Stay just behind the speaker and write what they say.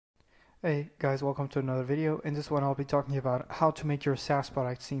Hey guys, welcome to another video. In this one I'll be talking about how to make your SaaS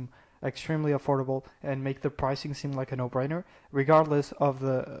product seem extremely affordable and make the pricing seem like a no-brainer regardless of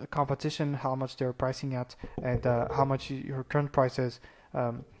the competition, how much they're pricing at, and how much your current price is.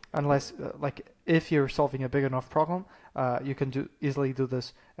 Unless like if you're solving a big enough problem, you can easily do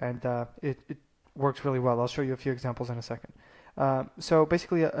this, and it works really well. I'll show you a few examples in a second. So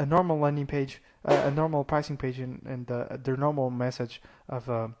basically a normal landing page, a normal pricing page, and the normal message of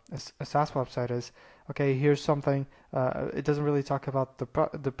a SaaS website is, okay, here's something. It doesn't really talk about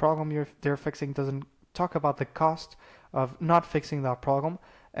the problem they're fixing, doesn't talk about the cost of not fixing that problem,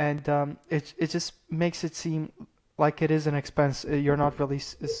 and it just makes it seem like it is an expense. You're not really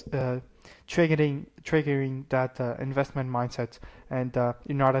triggering that investment mindset, and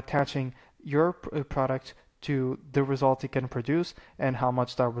you're not attaching your product to the result it can produce and how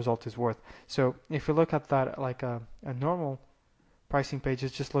much that result is worth. So if you look at that like a normal pricing page,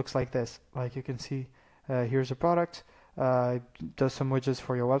 it just looks like this. Like you can see, here's a product, does some widgets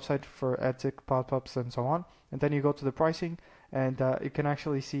for your website for edit pop-ups and so on, and then you go to the pricing, and you can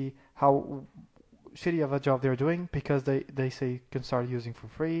actually see how shitty of a job they're doing, because they say you can start using for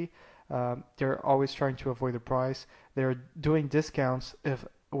free. They're always trying to avoid the price. They're doing discounts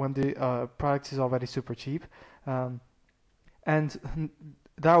when the product is already super cheap, and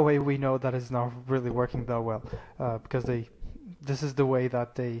that way we know that it's not really working that well, because this is the way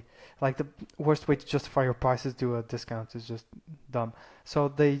that they, like, the worst way to justify your price is do a discount. Is just dumb. So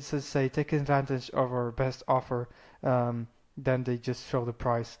they just say take advantage of our best offer, then they just show the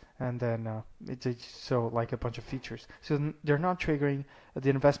price, and then they show like a bunch of features. So they're not triggering the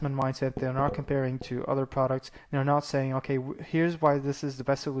investment mindset. They're not comparing to other products. They're not saying, okay, here's why this is the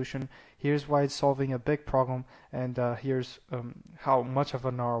best solution, here's why it's solving a big problem, and here's how much of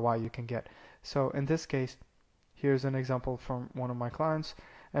an ROI you can get. So in this case, here's an example from one of my clients.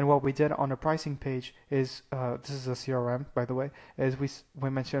 And what we did on a pricing page is, this is a CRM, by the way, is we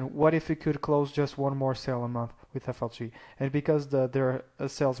mentioned, what if we could close just one more sale a month with FLG? And because their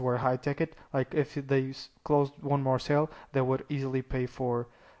sales were high ticket, like if they closed one more sale, they would easily pay for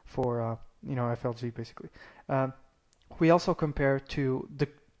FLG basically. We also compare to the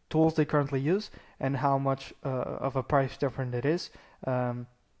tools they currently use and how much of a price difference it is, and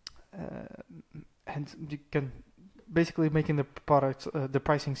you can basically making the product, the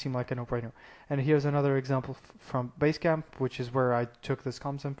pricing seem like a no-brainer. And here's another example from Basecamp, which is where I took this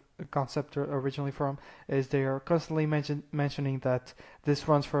concept originally from. Is they are constantly mentioning that this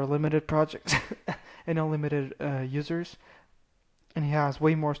runs for a limited project and unlimited users, and he has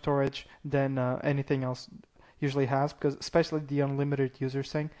way more storage than anything else usually has, because especially the unlimited users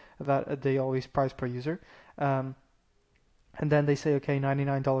thing that they always price per user. And then they say, okay,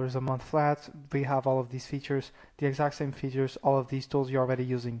 $99 a month flat. We have all of these features, the exact same features all of these tools you're already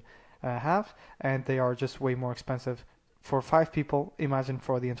using have, and they are just way more expensive for 5 people. Imagine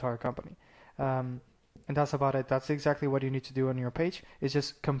for the entire company. And that's about it. That's exactly what you need to do on your page. Is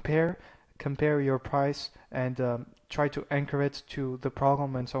just compare your price and try to anchor it to the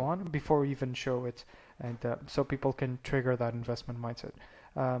problem and so on before you even show it, and so people can trigger that investment mindset.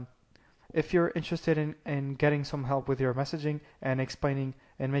 If you're interested in getting some help with your messaging and explaining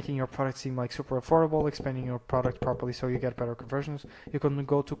and making your product seem like super affordable, explaining your product properly so you get better conversions, you can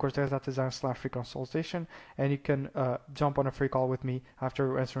go to cortez.design/free consultation, and you can jump on a free call with me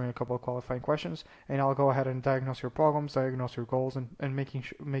after answering a couple of qualifying questions, and I'll go ahead and diagnose your problems, diagnose your goals, and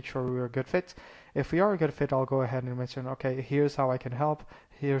make sure we're a good fit. If we are a good fit, I'll go ahead and mention, okay, here's how I can help,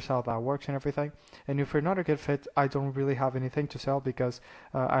 here's how that works and everything. And if we're not a good fit, I don't really have anything to sell, because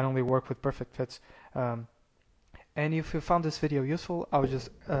I only work with perfect fits. And if you found this video useful, I would just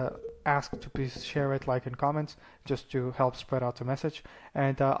ask to please share it, like, and comment, just to help spread out the message.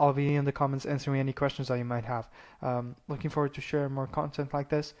 And I'll be in the comments answering any questions that you might have. Looking forward to sharing more content like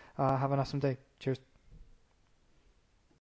this. Have an awesome day. Cheers.